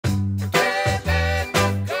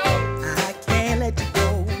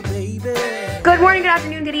morning, good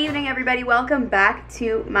afternoon, good evening, everybody. Welcome back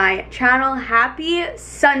to my channel. Happy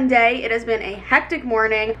Sunday. It has been a hectic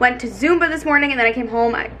morning. Went to Zumba this morning and then I came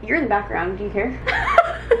home. You're in the background, do you care?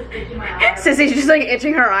 Sissy's just like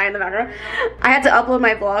itching her eye in the background. I had to upload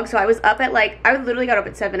my vlog, so I was up at I literally got up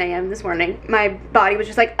at 7 a.m. this morning. My body was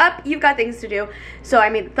just like, up, you've got things to do. So I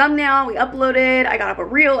made the thumbnail, we uploaded, I got up a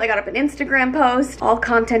reel, I got up an Instagram post. All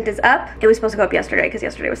content is up. It was supposed to go up yesterday because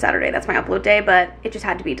yesterday was Saturday. That's my upload day, but it just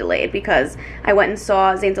had to be delayed because I went and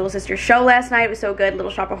saw Zane's little sister's show last night. It was so good,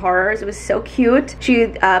 Little Shop of Horrors. It was so cute. She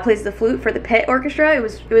plays the flute for the Pit Orchestra. It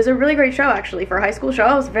was a really great show actually for a high school show.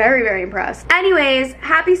 I was very, very impressed. Anyways,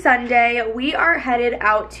 happy Sunday. We are headed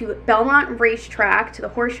out to Belmont Racetrack, to the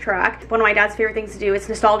horse track. One of my dad's favorite things to do. It's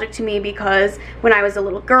nostalgic to me because when I was a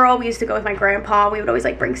little girl, we used to go with my grandpa. We would always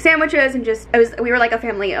like bring sandwiches and we were like a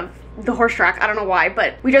family of the horse track. I don't know why,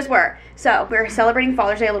 but we just were. So we're celebrating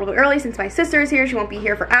Father's Day a little bit early since my sister is here. She won't be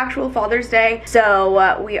here for actual Father's Day.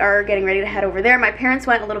 So we are getting ready to head over there. My parents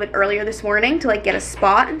went a little bit earlier this morning to like get a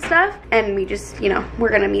spot and stuff. And we just, you know,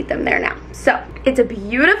 we're gonna meet them there now. So it's a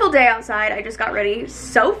beautiful day outside. I just got ready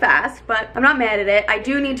so fast, but I'm not mad at it. I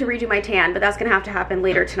do need to redo my tan, but that's gonna have to happen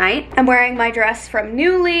later tonight. I'm wearing my dress from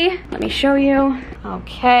Nuuly. Let me show you.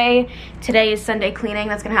 Okay, today is Sunday cleaning.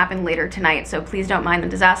 That's gonna happen later tonight, so please don't mind the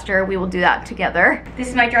disaster. We will do that together. This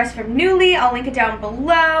is my dress from Nuuly. I'll link it down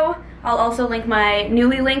below. I'll also link my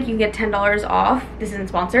Nuuly link. You can get $10 off. This isn't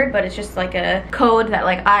sponsored, but it's just like a code that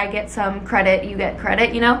like I get some credit, you get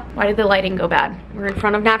credit, you know? Why did the lighting go bad? We're in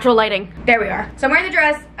front of natural lighting. There we are. So I'm wearing the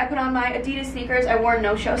dress. I put on my Adidas sneakers. I wore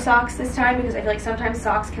no-show socks this time because I feel like sometimes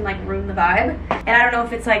socks can like ruin the vibe. And I don't know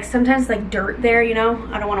if it's like, sometimes like dirt there, you know?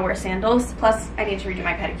 I don't want to wear sandals. Plus, I need to redo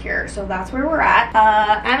my pedicure. So that's where we're at.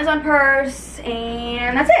 Amazon purse,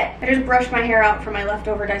 and that's it. I just brushed my hair out for my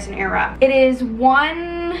leftover Dyson Airwrap. It is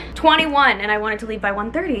 1:21 and I wanted to leave by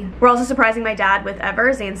 1:30. We're also surprising my dad with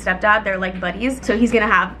Ever, Zane's stepdad. They're like buddies. So he's gonna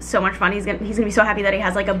have so much fun. He's gonna be so happy that he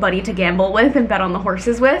has like a buddy to gamble with and bet on the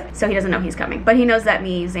horses with. So he doesn't know he's coming. But he knows that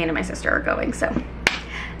me, Zane, and my sister are going, so.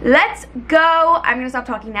 Let's go. I'm gonna stop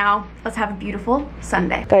talking now. Let's have a beautiful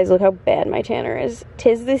Sunday. Guys, look how bad my tanner is.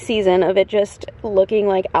 'Tis the season of it just looking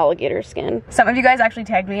like alligator skin. Some of you guys actually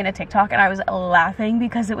tagged me in a TikTok and I was laughing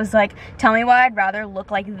because it was like, tell me why I'd rather look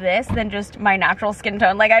like this than just my natural skin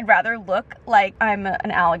tone. Like I'd rather look like I'm an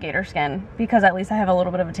alligator skin because at least I have a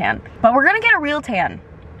little bit of a tan. But we're gonna get a real tan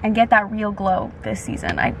and get that real glow this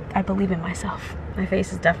season. I believe in myself. My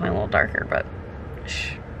face is definitely a little darker, but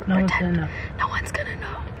shh. No one's gonna know. No one's gonna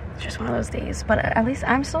know. It's just one of those days. But at least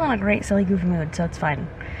I'm still in a great silly goofy mood, so it's fine.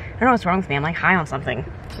 I don't know what's wrong with me. I'm like high on something.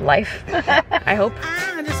 Life. I hope.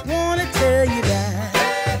 I just wanna tell you that.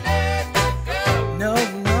 No,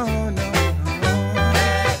 no, no,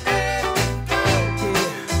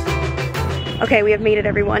 no. Okay, we have made it,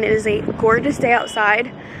 everyone. It is a gorgeous day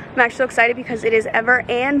outside. I'm actually so excited because it is Ever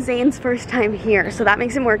and Zane's first time here, so that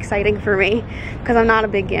makes it more exciting for me because I'm not a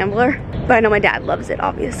big gambler. But I know my dad loves it,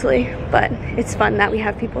 obviously. But it's fun that we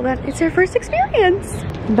have people that it's their first experience.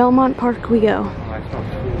 Belmont Park we go.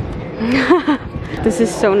 This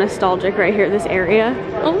is so nostalgic right here, this area.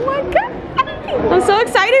 Oh my god! I'm so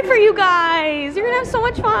excited for you guys. You're gonna have so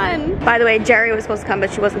much fun. By the way, Jerry was supposed to come,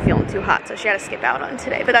 but she wasn't feeling too hot, so she had to skip out on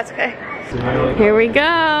today, but that's okay. Here we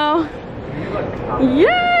go.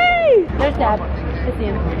 Yay! There's Dad. I see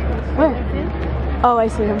him. Where? Oh, I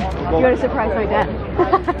see him. You gotta surprise my dad.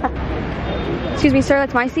 Excuse me, sir,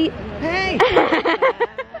 that's my seat. Hey!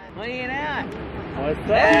 What are you at? What's up?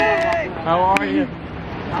 Hey! How are you?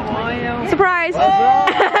 How are you? Surprise!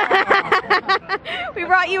 We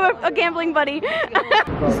brought you a gambling buddy.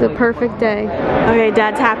 This is a perfect day. Okay,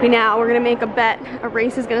 Dad's happy now. We're gonna make a bet. A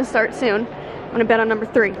race is gonna start soon. I'm gonna bet on number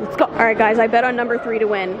 3. Let's go. All right, guys, I bet on number 3 to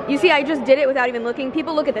win. You see, I just did it without even looking.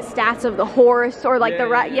 People look at the stats of the horse or like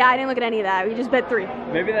yeah, I didn't look at any of that. We just bet 3.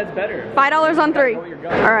 Maybe that's better. $5 on 3.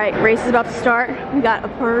 All right, race is about to start. We got a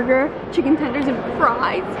burger, chicken tenders, and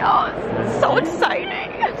fries. Oh, it's so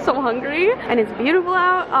exciting. I'm so hungry. And it's beautiful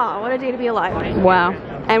out. Oh, what a day to be alive. Wow.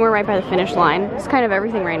 And we're right by the finish line. It's kind of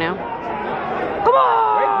everything right now. Come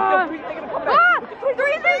on! Wait, 3 to come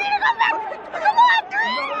back. Come on, 3!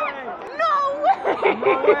 No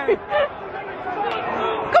way!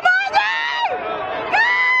 Come on, Dave!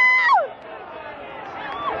 Go!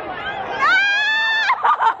 No!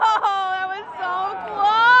 That was so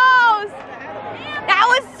close! That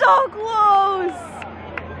was so close!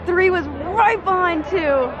 3 was right behind 2.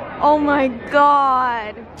 Oh my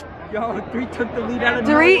god. Yo, 3 took the lead out of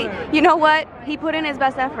 3, nowhere. You know what? He put in his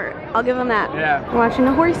best effort. I'll give him that. Yeah. We're watching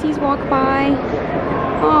the horsies walk by.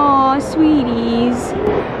 Aw, sweeties.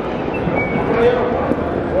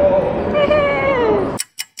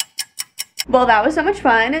 Well, that was so much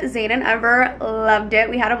fun. Zane and Ever loved it.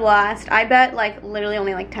 We had a blast. I bet like literally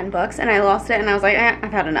only like 10 bucks and I lost it and I was like,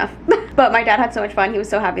 I've had enough. But my dad had so much fun. He was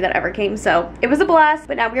so happy that Ever came. So it was a blast.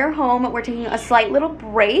 But now we are home. We're taking a slight little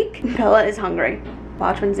break. Bella is hungry.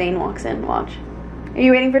 Watch when Zane walks in. Watch. Are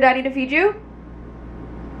you waiting for Daddy to feed you?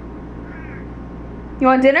 You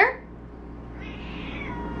want dinner?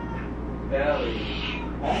 Belly.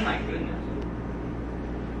 Oh my goodness.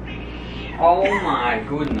 Oh my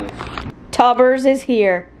goodness. Tubbers is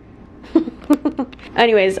here.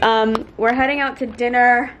 Anyways, we're heading out to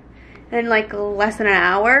dinner in like less than an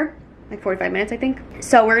hour, like 45 minutes I think.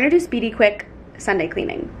 So we're gonna do speedy quick Sunday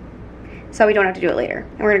cleaning so we don't have to do it later.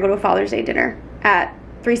 And we're gonna go to a Father's Day dinner at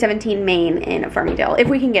 317 Main in Farmingdale if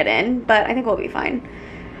we can get in, but I think we'll be fine.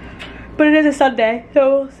 But it is a Sunday,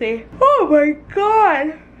 so we'll see. Oh my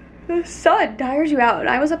god, the sun tires you out.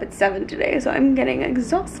 I was up at 7 today, so I'm getting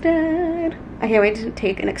exhausted. I can't wait to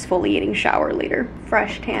take an exfoliating shower later.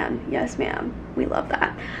 Fresh tan, yes ma'am. We love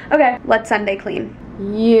that. Okay, let's Sunday clean.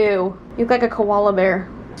 You look like a koala bear.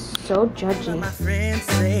 So judgy. My friends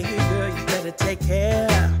say, girl, you better take care,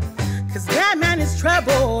 'cause that man is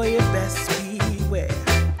trouble, you best beware.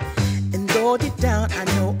 And though deep down, I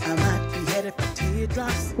know I might be headed for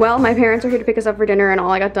teardrops. Well, my parents are here to pick us up for dinner and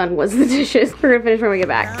all I got done was the dishes. We're gonna finish when we get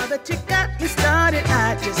back. Now that you got me started,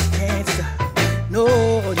 I just can't stop. No,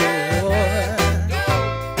 no.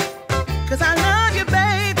 'Cause I love you,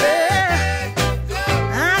 baby.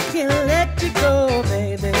 I can't let you go,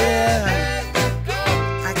 baby.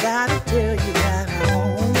 I gotta tell you that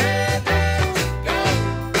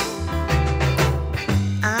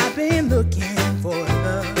I've been looking for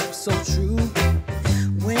love so true.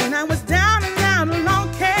 When I was down and out,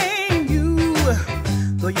 along came you.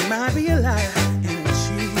 Though you might be a liar and a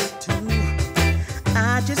cheat too,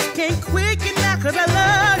 I just can't quit you now 'cause I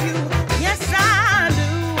love you. Yes, I do.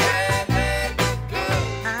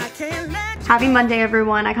 I can't let you. Happy Monday,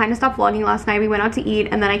 everyone. I kind of stopped vlogging last night. We went out to eat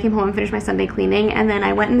and then I came home and finished my Sunday cleaning and then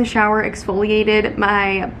I went in the shower, exfoliated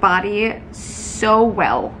my body so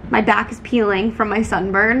well. My back is peeling from my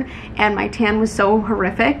sunburn and my tan was so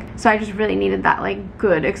horrific. So I just really needed that like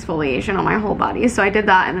good exfoliation on my whole body. So I did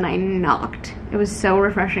that and then I knocked. It was so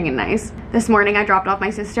refreshing and nice. This morning I dropped off my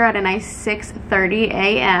sister at a nice 6:30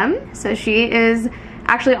 a.m. So she is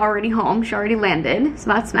actually already home. She already landed,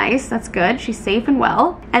 so that's nice. That's good. She's safe and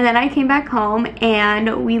well. And then I came back home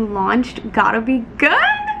and we launched Gotta Be Good.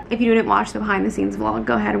 If you didn't watch the behind the scenes vlog,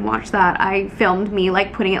 go ahead and watch that. I filmed me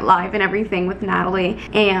like putting it live and everything with Natalie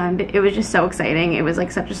and it was just so exciting. It was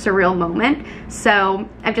like such a surreal moment. So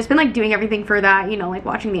I've just been like doing everything for that, you know, like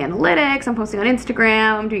watching the analytics, I'm posting on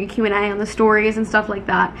Instagram, I'm doing a Q&A on the stories and stuff like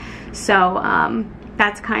that. So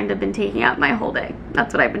that's kind of been taking up my whole day.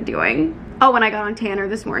 That's what I've been doing. Oh, and I got on Tanner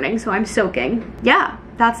this morning, so I'm soaking. Yeah,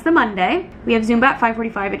 that's the Monday. We have Zumba at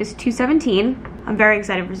 5:45. It is 2:17. I'm very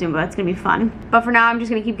excited for Zumba. It's gonna be fun. But for now, I'm just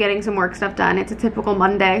gonna keep getting some work stuff done. It's a typical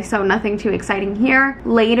Monday, so nothing too exciting here.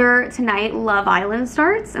 Later tonight, Love Island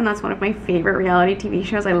starts, and that's one of my favorite reality TV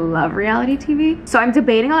shows. I love reality TV. So I'm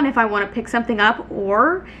debating on if I wanna pick something up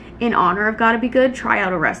or, in honor of Gotta Be Good, try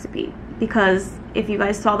out a recipe. Because if you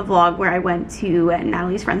guys saw the vlog where I went to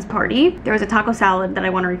Natalie's friend's party, there was a taco salad that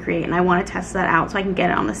I want to recreate and I want to test that out so I can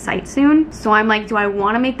get it on the site soon. So I'm like, do I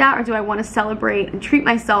want to make that or do I want to celebrate and treat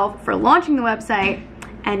myself for launching the website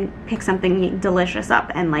and pick something delicious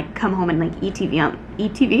up and like come home and like eat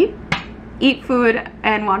food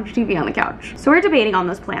and watch TV on the couch. So we're debating on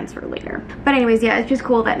those plans for later. But anyways, yeah, it's just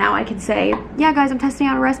cool that now I can say, yeah guys, I'm testing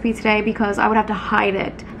out a recipe today, because I would have to hide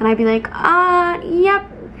it. And I'd be like, yep,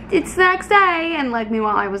 it's the next day, and like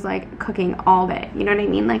meanwhile I was like cooking all day, you know what I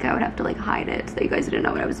mean? Like I would have to like hide it so you guys didn't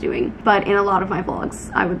know what I was doing. But in a lot of my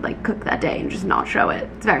vlogs I would like cook that day and just not show it.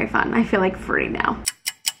 It's very fun. I feel like free now.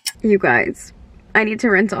 You guys, I need to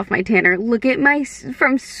rinse off my tanner. Look at my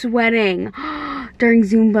from sweating during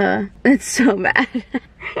Zumba. That's so bad.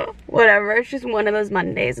 Whatever, it's just one of those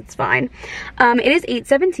Mondays, it's fine. It is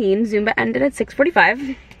 8:17. Zumba ended at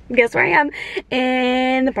 6:45. Guess where I am?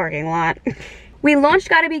 In the parking lot. We launched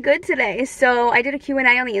Gotta Be Good today, so I did a Q&A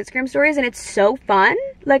on the Instagram stories and it's so fun.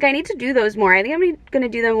 Like I need to do those more. I think I'm gonna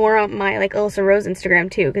do them more on my like Allisa Rose Instagram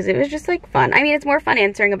too, because it was just like fun. I mean, it's more fun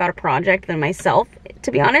answering about a project than myself, to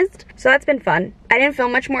be honest. So that's been fun. I didn't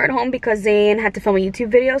film much more at home because Zane had to film a YouTube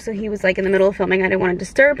video, so he was like in the middle of filming. I didn't want to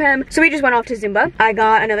disturb him. So we just went off to Zumba. I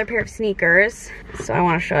got another pair of sneakers, so I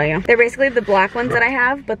want to show you. They're basically the black ones that I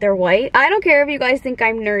have, but they're white. I don't care if you guys think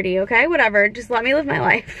I'm nerdy, okay? Whatever, just let me live my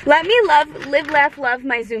life. Let me live, laugh, love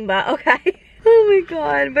my Zumba, okay? Oh my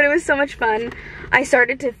god, but it was so much fun. I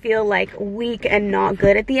started to feel like weak and not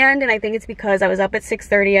good at the end, and I think it's because I was up at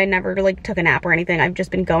 6:30. I never like took a nap or anything. I've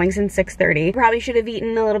just been going since 6:30. Probably should have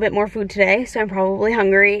eaten a little bit more food today, so I'm probably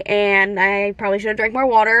hungry, and I probably should have drank more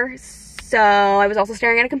water. So I was also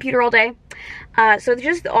staring at a computer all day. So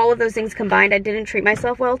just all of those things combined, I didn't treat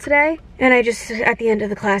myself well today. And I just, at the end of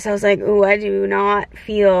the class, I was like, ooh, I do not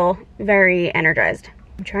feel very energized.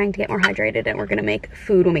 I'm trying to get more hydrated, and we're gonna make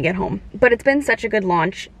food when we get home. But it's been such a good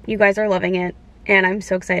launch. You guys are loving it, and I'm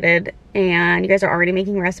so excited. And you guys are already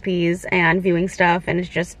making recipes and viewing stuff, and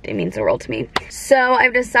it means the world to me. So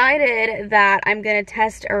I've decided that I'm gonna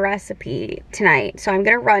test a recipe tonight. So I'm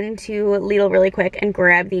gonna run to Lidl really quick and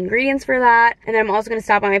grab the ingredients for that. And then I'm also gonna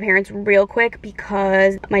stop by my parents real quick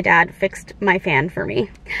because my dad fixed my fan for me.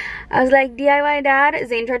 I was like, DIY dad?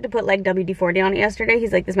 Zane tried to put like WD-40 on it yesterday.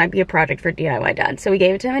 He's like, this might be a project for DIY dad. So we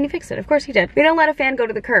gave it to him and he fixed it. Of course he did. We don't let a fan go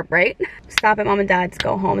to the curb, right? Stop at mom and dad's,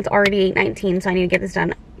 go home. It's already 8:19, so I need to get this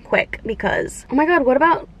done quick because, oh my god, what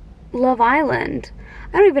about Love Island?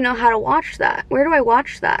 I don't even know how to watch that. Where do I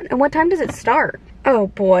watch that? And what time does it start? Oh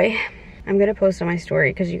boy. I'm gonna post on my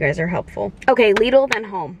story because you guys are helpful. Okay, Lidl, then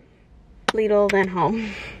home. Lidl, then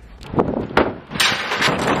home.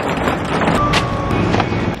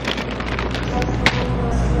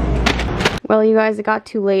 Well, you guys, it got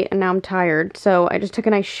too late and now I'm tired. So I just took a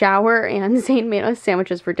nice shower and Zane made us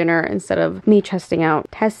sandwiches for dinner instead of me testing out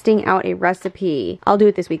a recipe. I'll do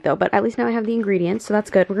it this week though, but at least now I have the ingredients, so that's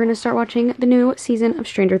good. We're gonna start watching the new season of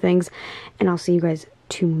Stranger Things, and I'll see you guys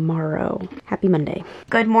tomorrow. Happy Monday.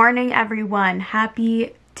 Good morning, everyone.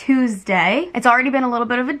 Happy Tuesday. It's already been a little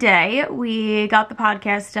bit of a day. We got the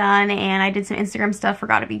podcast done and I did some Instagram stuff,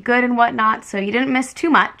 forgot to be good and whatnot, so you didn't miss too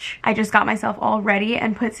much. I just got myself all ready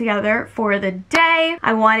and put together for the day.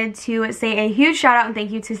 I wanted to say a huge shout out and thank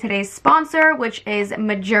you to today's sponsor, which is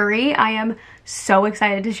Majuri. I am so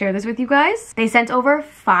excited to share this with you guys. They sent over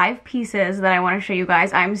 5 pieces that I want to show you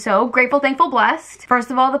guys. I'm so grateful, thankful, blessed.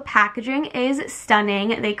 First of all, the packaging is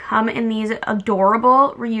stunning. They come in these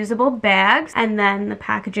adorable reusable bags, and then the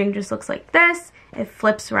packaging just looks like this. It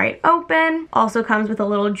flips right open. Also comes with a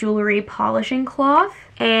little jewelry polishing cloth,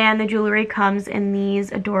 and the jewelry comes in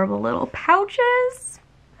these adorable little pouches.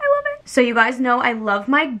 I love it. So you guys know I love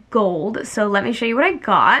my gold, so let me show you what I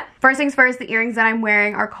got. First things first, the earrings that I'm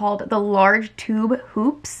wearing are called the large tube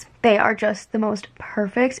hoops. They are just the most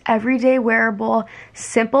perfect, everyday wearable,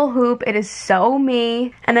 simple hoop. It is so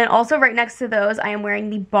me. And then also right next to those, I am wearing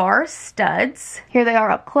the bar studs. Here they are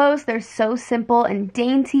up close. They're so simple and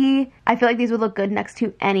dainty. I feel like these would look good next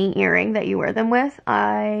to any earring that you wear them with.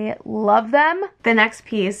 I love them. The next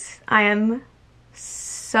piece I am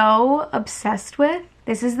so obsessed with.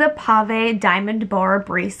 This is the Pave Diamond Bar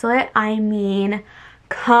bracelet. I mean,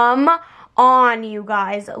 come on, you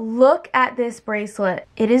guys. Look at this bracelet.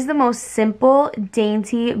 It is the most simple,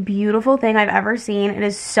 dainty, beautiful thing I've ever seen. It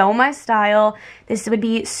is so my style. This would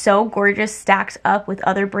be so gorgeous stacked up with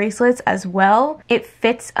other bracelets as well. It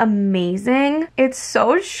fits amazing. It's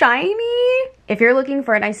so shiny. If you're looking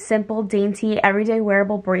for a nice, simple, dainty, everyday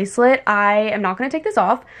wearable bracelet, I am not going to take this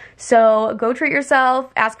off. So go treat yourself,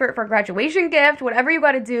 ask for it for a graduation gift, whatever you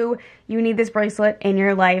got to do. You need this bracelet in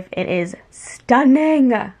your life. It is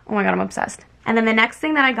stunning. Oh my god, I'm obsessed. And then the next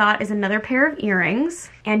thing that I got is another pair of earrings.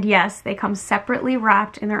 And yes, they come separately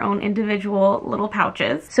wrapped in their own individual little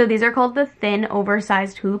pouches. So these are called the thin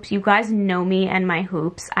oversized hoops. You guys know me and my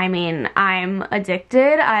hoops. I mean, I'm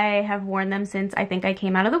addicted. I have worn them since I think I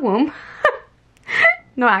came out of the womb.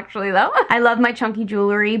 No, actually though. I love my chunky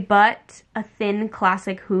jewelry, but a thin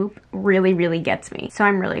classic hoop really, really gets me. So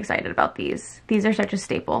I'm really excited about these. These are such a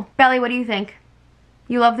staple. Belly, what do you think?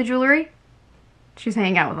 You love the jewelry? She's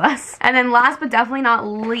hanging out with us. And then last but definitely not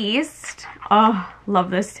least, oh,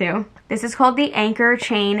 love this too. This is called the Anchor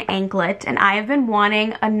Chain Anklet, and I have been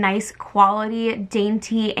wanting a nice quality,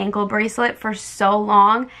 dainty ankle bracelet for so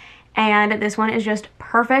long. And this one is just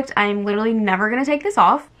perfect. I'm literally never gonna take this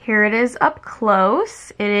off. Here it is up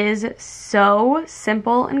close. It is so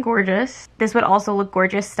simple and gorgeous. This would also look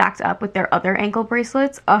gorgeous stacked up with their other ankle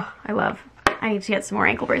bracelets. Oh, I love. I need to get some more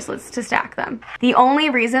ankle bracelets to stack them. The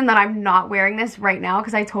only reason that I'm not wearing this right now,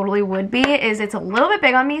 because I totally would be, is it's a little bit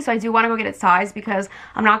big on me, so I do want to go get it sized because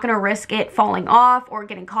I'm not going to risk it falling off or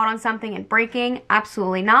getting caught on something and breaking.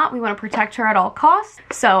 Absolutely not. We want to protect her at all costs,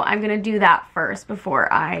 so I'm going to do that first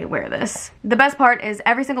before I wear this. The best part is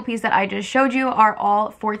every single piece that I just showed you are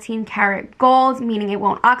all 14 karat gold, meaning it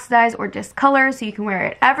won't oxidize or discolor, so you can wear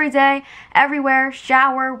it every day, everywhere,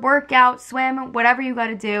 shower, workout, swim, whatever you got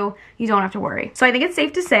to do. You don't have to worry worry. So I think it's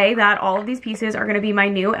safe to say that all of these pieces are gonna be my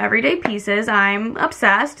new everyday pieces. I'm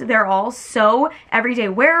obsessed. They're all so everyday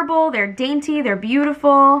wearable, they're dainty, they're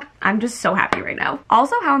beautiful. I'm just so happy right now.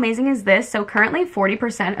 Also, how amazing is this? So currently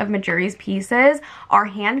 40% of Majuri's pieces are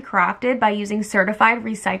handcrafted by using certified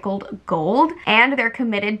recycled gold, and they're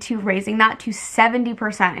committed to raising that to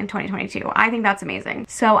 70% in 2022. I think that's amazing.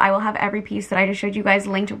 So I will have every piece that I just showed you guys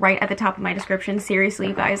linked right at the top of my description. Seriously,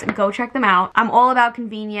 you guys, go check them out. I'm all about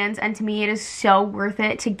convenience, and to me it is so worth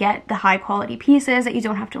it to get the high quality pieces that you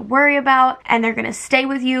don't have to worry about, and they're gonna stay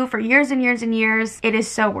with you for years and years and years. It is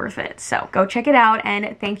so worth it. So go check it out,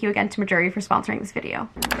 and thank you again to Majuri for sponsoring this video.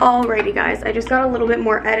 Alrighty guys, I just got a little bit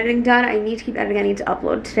more editing done. I need to keep editing. I need to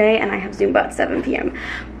upload today, and I have Zumba at 7 p.m.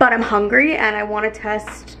 But I'm hungry and I want to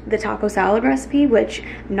test the taco salad recipe, which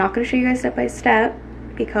I'm not going to show you guys step by step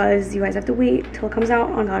because you guys have to wait till it comes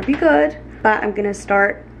out on Gotta Be Good. But I'm going to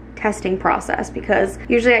start testing process because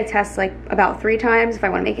usually I test like about 3 times if I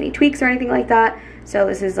want to make any tweaks or anything like that. So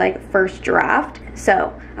this is like first draft.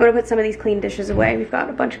 So I'm gonna put some of these clean dishes away. We've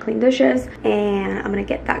got a bunch of clean dishes, and I'm gonna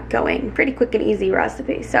get that going. Pretty quick and easy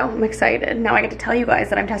recipe, so I'm excited. Now I get to tell you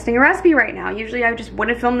guys that I'm testing a recipe right now. Usually I just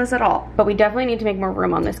wouldn't film this at all. But we definitely need to make more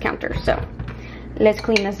room on this counter, so let's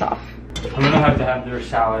clean this off. I'm gonna have to have their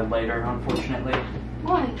salad later, unfortunately.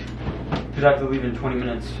 Why? Because I have to leave in 20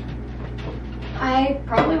 minutes. I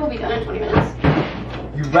probably will be done in 20 minutes.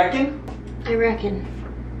 You reckon? I reckon.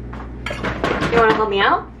 You wanna help me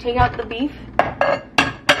out? Take out the beef?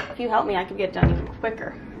 If you help me, I can get it done even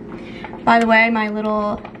quicker. By the way, my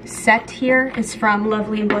little set here is from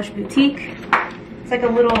Lovely and Bush Boutique. It's like a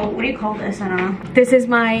little, what do you call this? I don't know. This is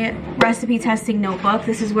my recipe testing notebook.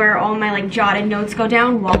 This is where all my like jotted notes go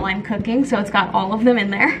down while I'm cooking, so it's got all of them in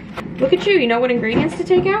there. Look at you, you know what ingredients to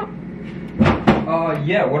take out?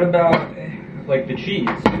 Yeah, what about like the cheese?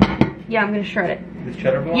 Yeah, I'm gonna shred it. This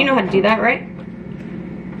cheddar ball? You know how to do that, right?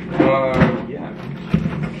 Yeah.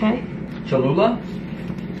 Okay. Cholula?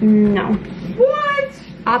 No. What?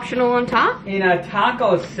 Optional on top? In a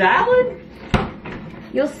taco salad?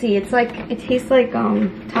 You'll see, it's like, it tastes like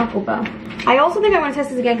Taco Bell. I also think I want to test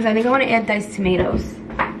this again because I think I want to add diced tomatoes.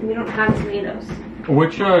 We don't have tomatoes.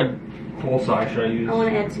 Which coleslaw should I use? I want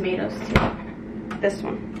to add tomatoes too. This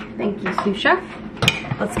one. Thank you, sous chef.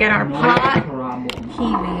 Let's get our pot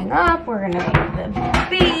heating up. We're gonna make the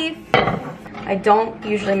beef. I don't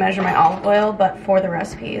usually measure my olive oil, but for the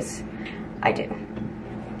recipes, I do.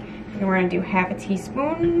 And we're gonna do half a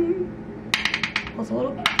teaspoon. Pulls a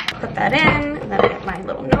little bit. Put that in, and then I get my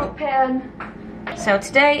little notepad. So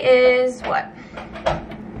today is what?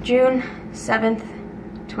 June 7th,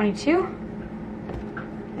 22.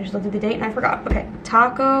 I just looked at the date and I forgot. Okay,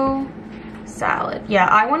 taco salad. Yeah,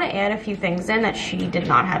 I want to add a few things in that she did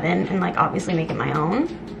not have in, and like obviously make it my own.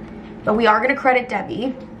 But we are gonna credit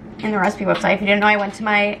Debbie in the recipe website. If you didn't know, I went to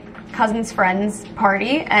my cousin's friend's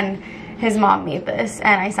party and his mom made this,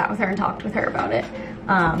 and I sat with her and talked with her about it.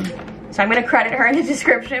 So I'm gonna credit her in the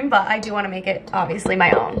description, but I do want to make it obviously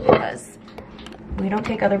my own because we don't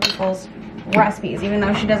take other people's recipes, even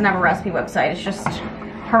though she doesn't have a recipe website. It's just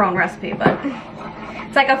her own recipe, but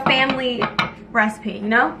it's like a family recipe, you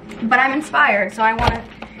know? But I'm inspired, so I want to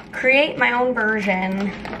create my own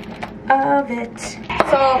version of it.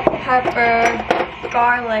 Salt, pepper,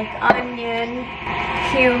 garlic, onion,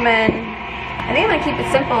 cumin. I think I'm gonna keep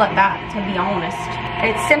it simple at that, to be honest.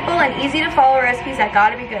 It's simple and easy to follow recipes that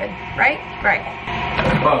gotta be good, right? Right.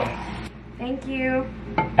 Oh. Thank you.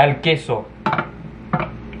 El queso.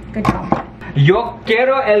 Good job. Yo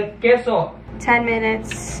quiero el queso. 10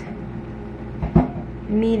 minutes,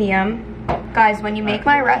 medium. Guys, when you make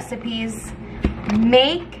my recipes,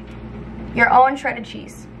 make your own shredded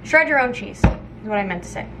cheese. Shred your own cheese, is what I meant to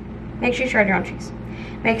say. Make sure you shred your own cheese.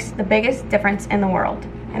 Makes the biggest difference in the world.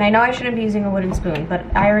 And I know I shouldn't be using a wooden spoon, but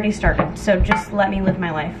I already started, so just let me live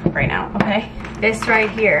my life right now, okay? This right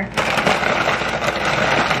here,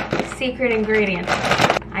 secret ingredient.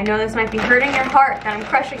 I know this might be hurting your heart that I'm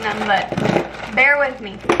crushing them, but bear with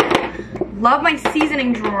me. Love my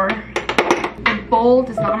seasoning drawer. The bowl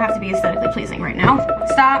does not have to be aesthetically pleasing right now.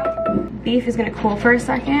 Stop. Beef is gonna cool for a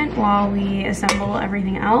second while we assemble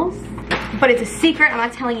everything else. But it's a secret, I'm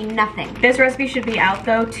not telling you nothing. This recipe should be out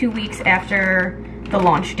though 2 weeks after the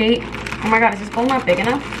launch date. Oh my god, is this bowl not big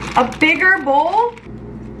enough? A bigger bowl?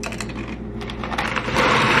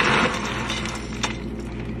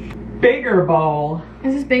 Bigger bowl.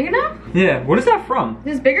 Is this big enough? Yeah, what is that from?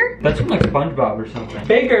 Is this bigger? That's from like SpongeBob or something.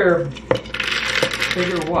 Bigger.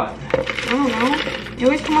 Bigger what? I don't know. You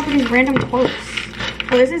always come up with these random quotes.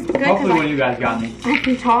 Oh, this is good. Hopefully one you guys got me. I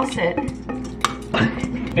can toss it.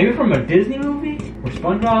 Maybe from a Disney movie? Or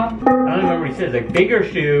SpongeBob? I don't remember what he says. Like bigger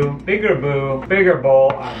shoe, bigger boo, bigger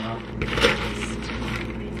bowl. I don't know.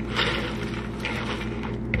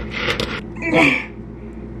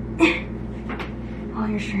 Oh,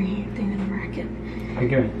 you're sure you thing in the bracket. Okay,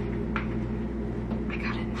 give me. I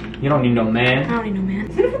got it. You don't need no man. I don't need no man.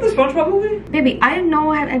 Is it from the SpongeBob movie? Baby, I have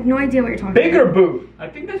no idea what you're talking Bigger about. boot. I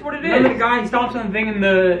think that's what it is. Remember the guy, he stomps on the thing in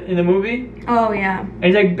the movie? Oh, yeah. And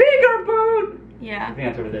he's like, bigger boot! I Yeah. think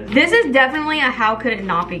that's what it is. This is definitely a how could it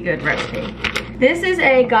not be good recipe. This is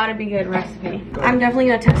a gotta be good recipe. I'm definitely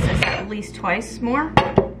gonna test this at least twice more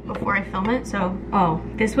before I film it. So, oh,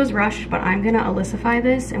 this was rushed, but I'm gonna Allicify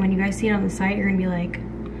this, and when you guys see it on the site, you're gonna be like,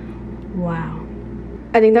 wow.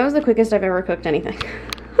 I think that was the quickest I've ever cooked anything.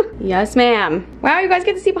 Yes, ma'am. Wow, you guys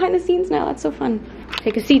get to see behind the scenes now. That's so fun.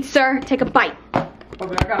 Take a seat, sir. Take a bite.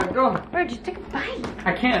 Okay, I gotta go. Bro, just take a bite.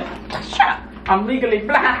 I can't. Shut up. I'm legally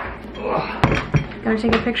black. Ugh. Gotta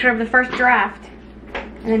take a picture of the first draft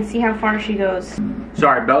and then see how far she goes.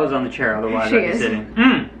 Sorry, Bella's on the chair, otherwise She I'd be is. sitting.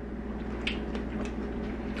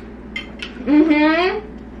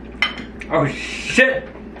 Oh shit!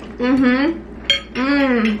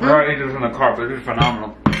 I already ate this in the car, but this is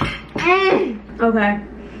phenomenal. Okay.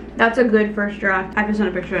 That's a good first draft. I have to send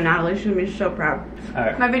a picture of Natalie. She's gonna be so proud.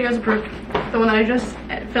 Alright. My video's approved. The one that I just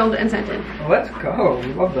filmed and sent in. Let's go.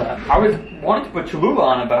 We love that. I was wanting to put Cholula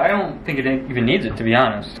on it, but I don't think it even needs it, to be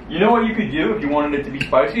honest. You know what you could do if you wanted it to be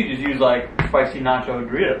spicy? Just use like spicy nacho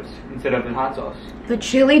Doritos instead of the hot sauce. The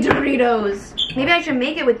chili Doritos. Maybe I should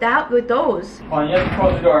make it with those. Come on, you have to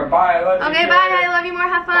close the door. Bye. I love you. Okay, bye. I love you more.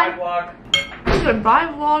 Have Bye, fun. vlog. Goodbye,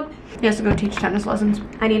 vlog. He has to go teach tennis lessons.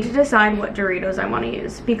 I need to decide what Doritos I want to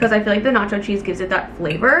use because I feel like the nacho cheese gives it that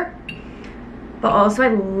flavor. But also I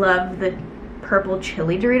love the purple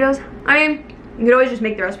chili Doritos. I mean, you could always just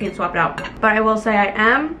make the recipe and swap it out. But I will say I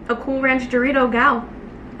am a Cool Ranch Dorito gal.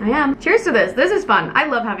 I am. Cheers to this. This is fun. I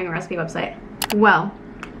love having a recipe website. Well,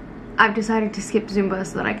 I've decided to skip Zumba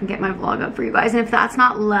so that I can get my vlog up for you guys. And if that's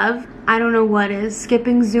not love, I don't know what is.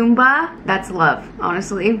 Skipping Zumba, that's love,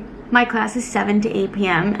 honestly. My class is 7 to 8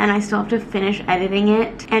 p.m. and I still have to finish editing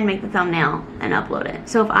it and make the thumbnail and upload it.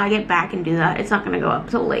 So if I get back and do that, it's not gonna go up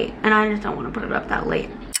till late. And I just don't wanna put it up that late.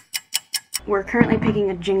 We're currently picking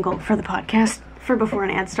a jingle for the podcast for before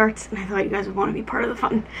an ad starts. And I thought you guys would wanna be part of the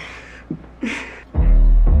fun.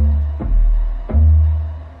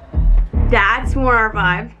 That's more our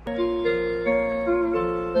vibe.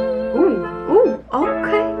 Ooh,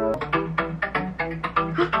 okay.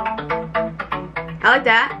 I like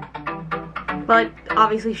that. But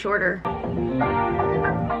obviously shorter.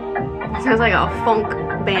 Sounds like a funk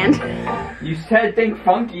band. You said think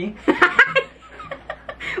funky.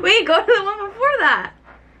 Wait, go to the one before that.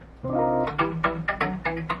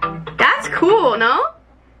 That's cool, no?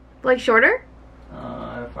 Like shorter?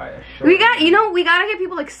 If I We gotta get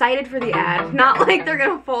people excited for the ad. Not like they're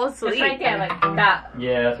gonna fall asleep. Just right there, like that.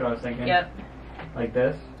 Yeah, that's what I was thinking. Yep. Like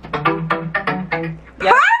this. Yep.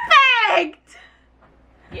 Perfect!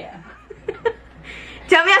 Yeah.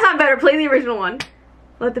 Tell me that's not better. Play the original one.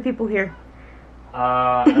 Let the people hear.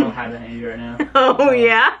 I don't have that handy right now. Oh,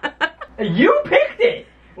 yeah? You picked it!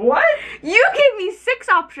 What? You gave me 6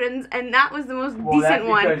 options, and that was the most decent that's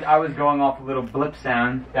one. because I was going off a little blip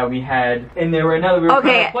sound that we had in there right now that we were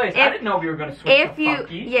Okay, trying to place. I didn't know we were going to switch If to you,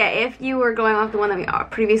 funky. yeah, if you were going off the one that we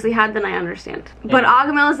previously had, then I understand. But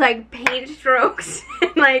Agumel is like paint strokes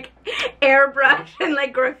and like airbrush and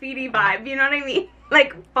like graffiti vibe. You know what I mean?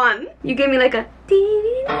 Like fun. You gave me like a.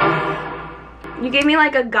 You gave me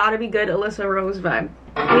like a gotta be good Alyssa Rose vibe.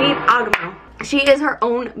 We need Agumel. She is her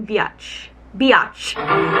own biatch. Biatch.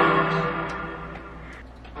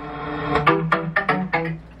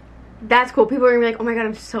 That's cool. People are gonna be like, oh my god,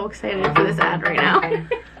 I'm so excited for this ad right now. They're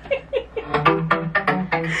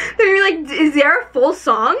gonna be like, is there a full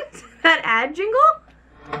song to that ad jingle?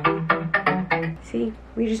 See,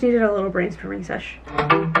 we just needed a little brainstorming sesh.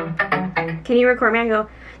 Can you record me and go,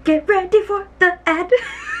 get ready for the ad?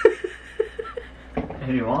 If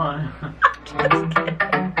you want. Just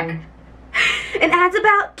kidding. An ad's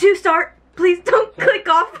about to start. Please don't click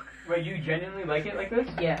off. Wait, you genuinely like it like this?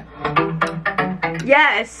 Yeah.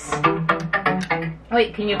 Yes.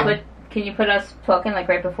 Wait, can you put us talking like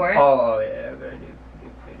right before it? Oh yeah, good idea.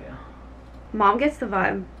 Good idea. Mom gets the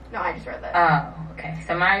vibe. No, I just read that. Oh, okay.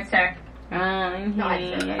 So my turn. No, I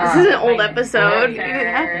just read that. This is an old episode.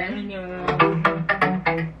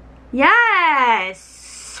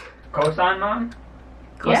 Yes. Cosign, Mom?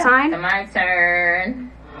 Cosign. So my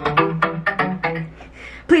turn.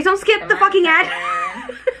 Please don't skip the fucking ad.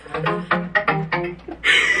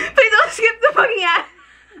 Please don't skip the fucking ad.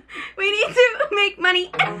 We need to make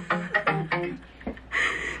money.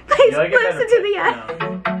 Please You like it better? Listen to the end.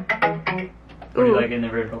 No. Or do you like it in the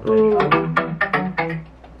original pitch? Ooh.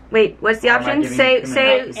 Wait, what's the Or am I option? giving Say you too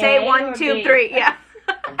many? say A 1, or 2, B? 3. Yeah.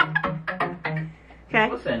 Okay.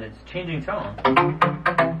 Listen, it's changing tone.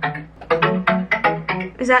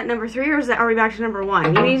 Is that number 3 or are we back to number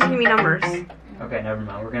 1? You need to give me numbers. Okay, never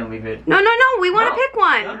mind. We're gonna leave it. No. We want to No. pick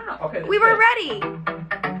one. No. Okay. This We is were it. ready.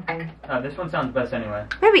 This one sounds best anyway.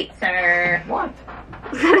 Maybe. Sir. What?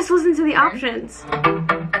 Let us listen to the options.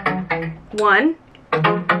 1,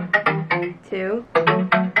 2,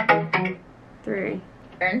 3.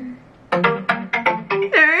 Turn.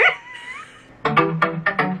 Third.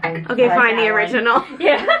 Okay, I like fine, the that one. original.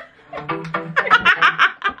 Yeah.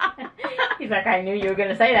 He's like, I knew you were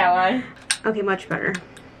gonna say that one. Okay, much better.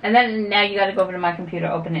 And then now you gotta go over to my computer,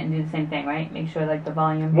 open it, and do the same thing, right? Make sure like the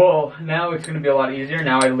volume. Well, now it's gonna be a lot easier.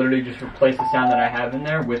 Now I literally just replace the sound that I have in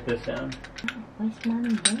there with this sound. What's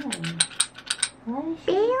mommy doing? What is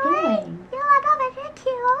she doing?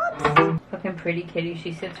 Fucking pretty kitty.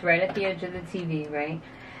 She sits right at the edge of the TV, right?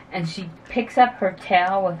 And she picks up her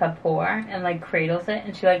tail with her paw and like cradles it,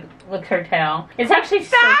 and she like licks her tail. It's actually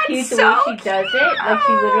so That's cute the so way she does it. Like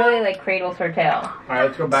she literally like cradles her tail. All right,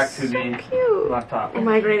 let's go back to the Cute. laptop. I'm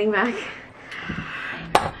migrating back.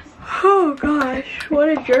 Oh gosh, what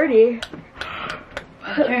a journey.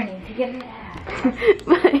 A journey to get it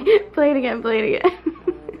out. Play it again, play it again.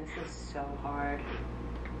 This is so hard.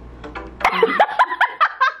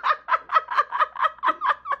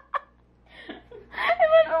 It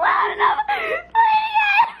wasn't loud enough.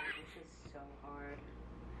 This is so hard.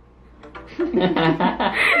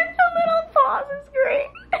 The little pause is great.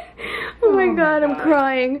 Oh my god, I'm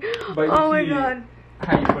crying. But you Oh my see god.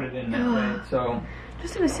 how you put it in that way. So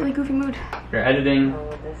Just in a silly, goofy mood. you're editing,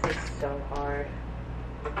 Oh, this is so hard.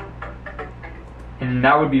 and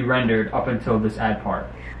that would be rendered up until this ad part.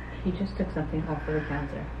 He just took something off of the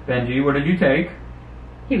counter. Benji, what did you take?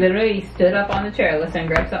 He literally stood up on the chair, and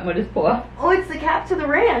grabbed something with his paw. Oh, it's the cap to the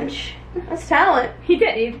ranch. That's talent. He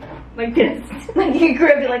did. He, like this. Like you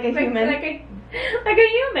grabbed it like a human. Like a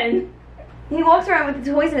human. He walks around with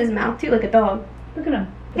the toys in his mouth too, like a dog. Look at him.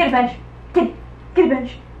 Get a bench. Get it. Get a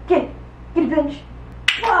bench. Get it. Get a bench.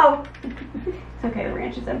 Whoa. It's okay, the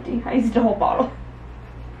ranch is empty. I used a whole bottle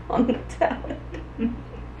on the salad.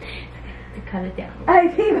 To cut it down. I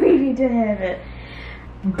think we need to have it.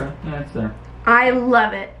 Okay, yeah, it's there. I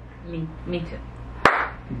love it. Me too.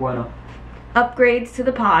 Bueno. Upgrades to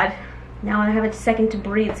the pod. Now I have a second to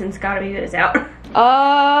breathe since Gotta Be Good is out.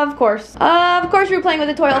 Of course. Of course you were playing with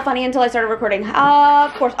the toy all funny until I started recording.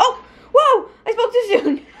 Of course. Oh! Whoa! I spoke too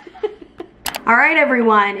soon. Alright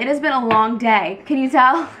everyone, it has been a long day. Can you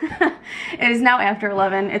tell? It is now after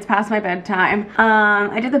 11. It's past my bedtime.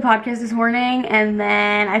 I did the podcast this morning and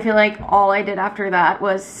then I feel like all I did after that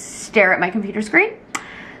was stare at my computer screen.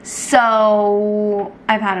 So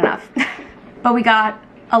I've had enough. But we got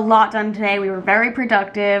a lot done today. We were very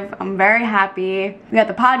productive. I'm very happy. We got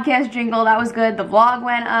the podcast jingle. That was good. The vlog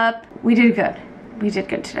went up. We did good. We did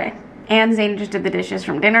good today. And Zane just did the dishes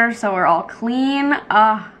from dinner, so we're all clean.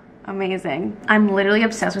 Amazing. I'm literally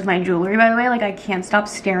obsessed with my jewelry, by the way. Like, I can't stop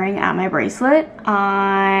staring at my bracelet.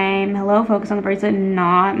 Hello, focus on the bracelet,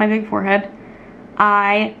 not my big forehead.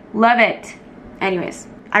 I love it. Anyways,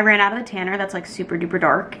 I ran out of the tanner that's like super duper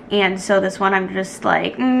dark, and so this one I'm just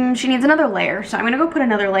like, she needs another layer, so I'm gonna go put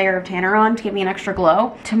another layer of tanner on to give me an extra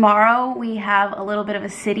glow. Tomorrow we have a little bit of a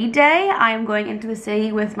city day. I am going into the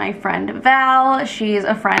city with my friend Val. She's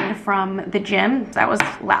a friend from the gym. That was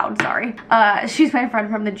loud, sorry. She's my friend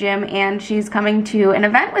from the gym, and she's coming to an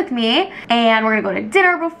event with me, and we're gonna go to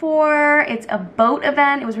dinner before. It's a boat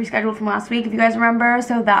event. It was rescheduled from last week, if you guys remember,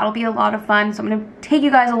 so that'll be a lot of fun. So I'm gonna take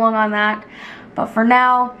you guys along on that. But for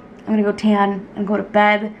now, I'm gonna go tan and go to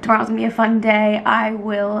bed. Tomorrow's gonna be a fun day. I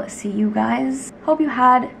will see you guys. Hope you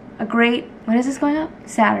had a great, when is this going up?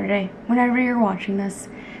 Saturday, whenever you're watching this.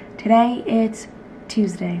 Today, it's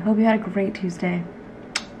Tuesday. Hope you had a great Tuesday.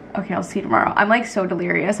 Okay, I'll see you tomorrow. I'm like so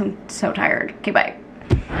delirious. I'm so tired. Okay, bye.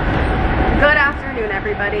 Good afternoon,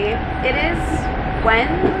 everybody. It is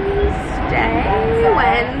Wednesday.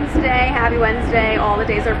 Happy Wednesday. All the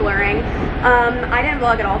days are blurring. I didn't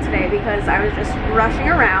vlog at all today because I was just rushing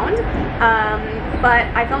around. But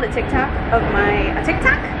I filmed a TikTok of my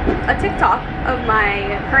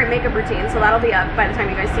current makeup routine, so that'll be up by the time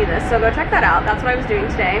you guys see this. So go check that out. That's what I was doing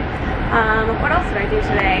today. What else did I do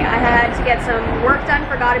today? I had to get some work done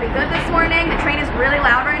for Gotta Be Good this morning. The train is really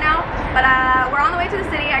loud right now, but we're on the way to the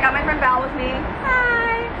city. I got my friend Val with me.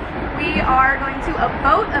 Hi. We are are going to a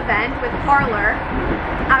boat event with Parlor.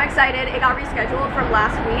 I'm excited. It got rescheduled from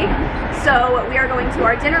last week. So we are going to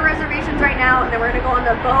our dinner reservations right now, and then we're gonna go on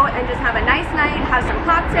the boat and just have a nice night, have some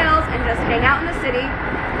cocktails, and just hang out in the city.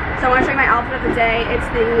 So I want to show you my outfit of the day. It's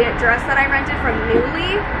the dress that I rented from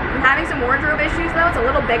Newly. I'm having some wardrobe issues though. It's a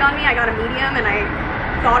little big on me. I got a medium and I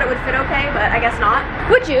thought it would fit okay, but I guess not.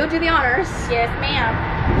 Would you do the honors? Yes, ma'am.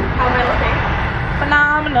 How am I looking?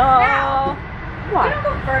 Phenomenal. Now, What? you don't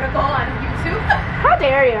go vertical on YouTube. How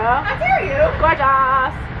dare you? How dare you?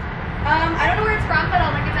 Gorgeous. I don't know where it's from, but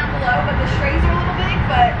I'll link it down below. But the strings are a little big,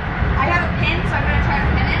 but I have a pin, so I'm gonna try to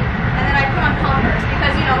pin it. And then I put on Converse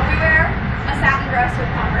because you know we wear a satin dress with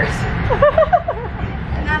Converse.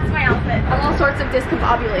 And that's my outfit. I'm all sorts of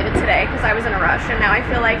discombobulated today because I was in a rush, and now I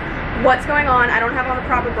feel like what's going on? I don't have on a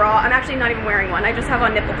proper bra. I'm actually not even wearing one. I just have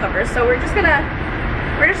on nipple covers. So we're just gonna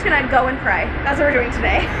go and pray. That's what we're doing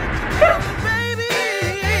today. Baby,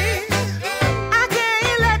 I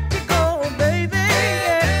can't let you go, baby.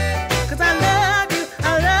 'Cause I love you,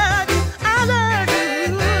 I love you, I love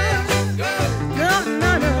you. No,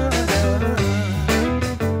 no, no.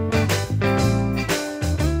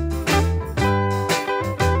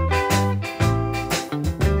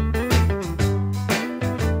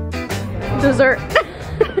 Dessert.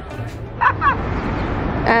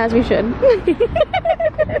 As we should.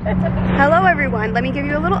 Hello everyone, let me give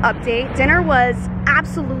you a little update. Dinner was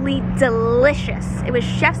absolutely delicious. It was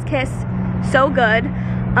chef's kiss, so good.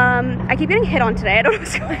 I keep getting hit on today, I don't know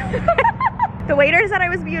what's going on. The waiter said I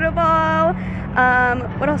was beautiful.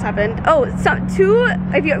 What else happened? Oh,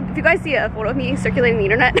 if you guys see a photo of me circulating the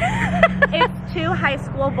internet. It's 2 high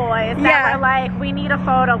school boys that Yeah. were like, we need a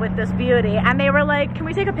photo with this beauty. And they were like, can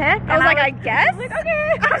we take a pic? I was like, I guess. I was like,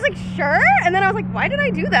 okay. I was like, sure. And then I was like, why did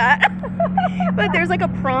I do that? But there's like a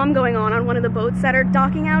prom going on one of the boats that are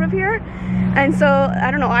docking out of here. And so,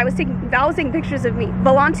 I don't know, Val was taking pictures of me.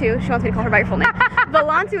 Volantu, she wants me to call her by her full name.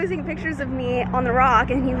 Volantu was taking pictures of me on the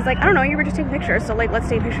rock, and he was like, I don't know, you were just taking pictures, so like, let's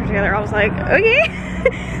take pictures together. I was like, okay.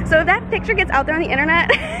 So that picture gets out there on the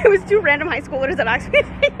internet. It was 2 random high schoolers that asked me to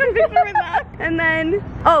take a picture with that. And then,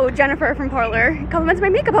 oh, Jennifer from Parlor complimented my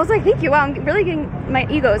makeup. I was like, thank you. Wow, I'm really getting, my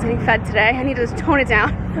ego is getting fed today. I need to just tone it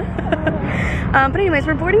down. But anyways,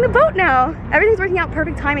 we're boarding the boat now. Everything's working out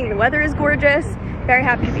perfect timing. The weather is gorgeous. Very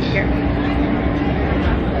happy to be here.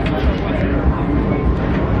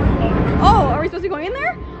 Oh, are we supposed to be going in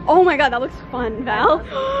there? Oh my god, that looks fun, Val.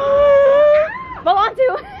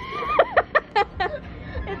 Volantu.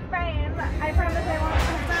 it's fine. I promise I won't.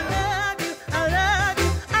 I love you, I love you,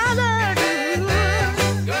 I love you.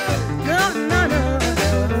 No, no, no.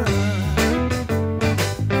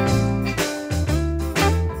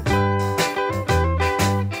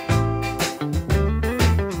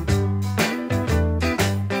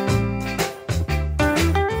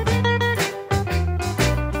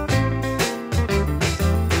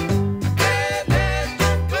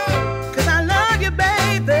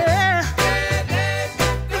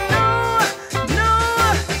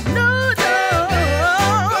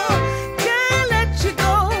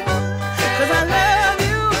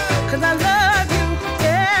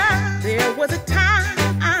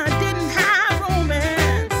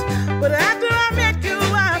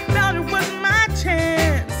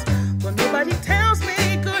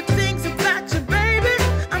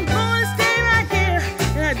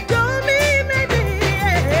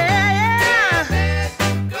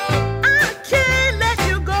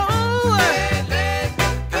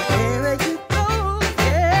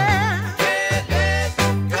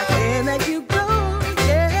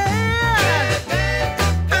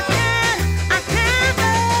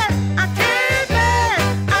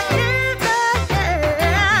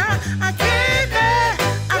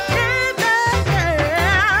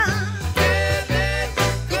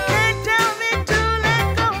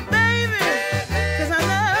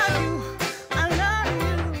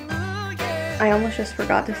 I almost just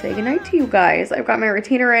forgot to say goodnight to you guys. I've got my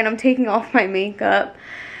retainer in, I'm taking off my makeup.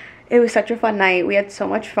 It was such a fun night. We had so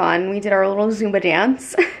much fun. We did our little Zumba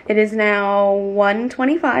dance. It is now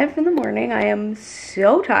 1:25 in the morning. I am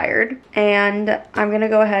so tired. And I'm gonna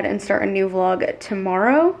go ahead and start a new vlog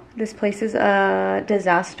tomorrow. This place is a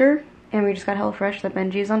disaster. And we just got HelloFresh that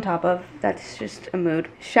Benji is on top of. That's just a mood.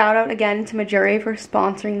 Shout out again to Majuri for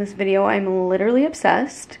sponsoring this video. I'm literally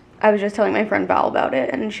obsessed. I was just telling my friend Val about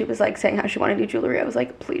it, and she was like saying how she wanted to do jewelry. I was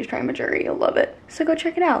like, please try Majuri, you'll love it. So go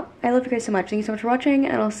check it out. I love you guys so much. Thank you so much for watching,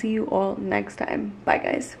 and I'll see you all next time. Bye,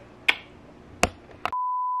 guys.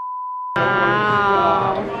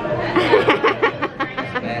 Wow.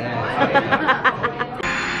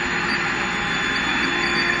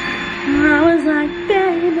 I was like,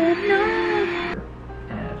 baby, no.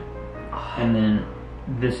 and then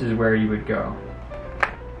this is where you would go.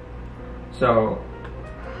 So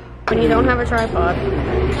when you don't have a tripod.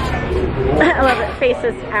 I love it.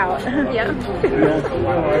 Faces out. Yeah.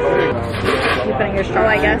 You putting your straw. Oh,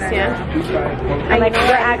 I guess, yeah. I like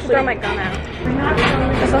we're actually. Throw my gun out.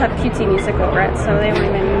 This will have QT music over it, so they won't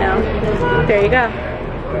even know. There you go.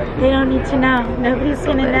 They don't need to know. Nobody's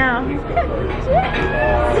gonna know.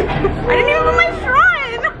 I didn't even put my straw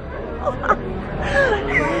in.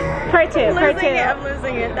 Part two. I'm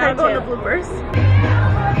losing it. That'll go in the bloopers.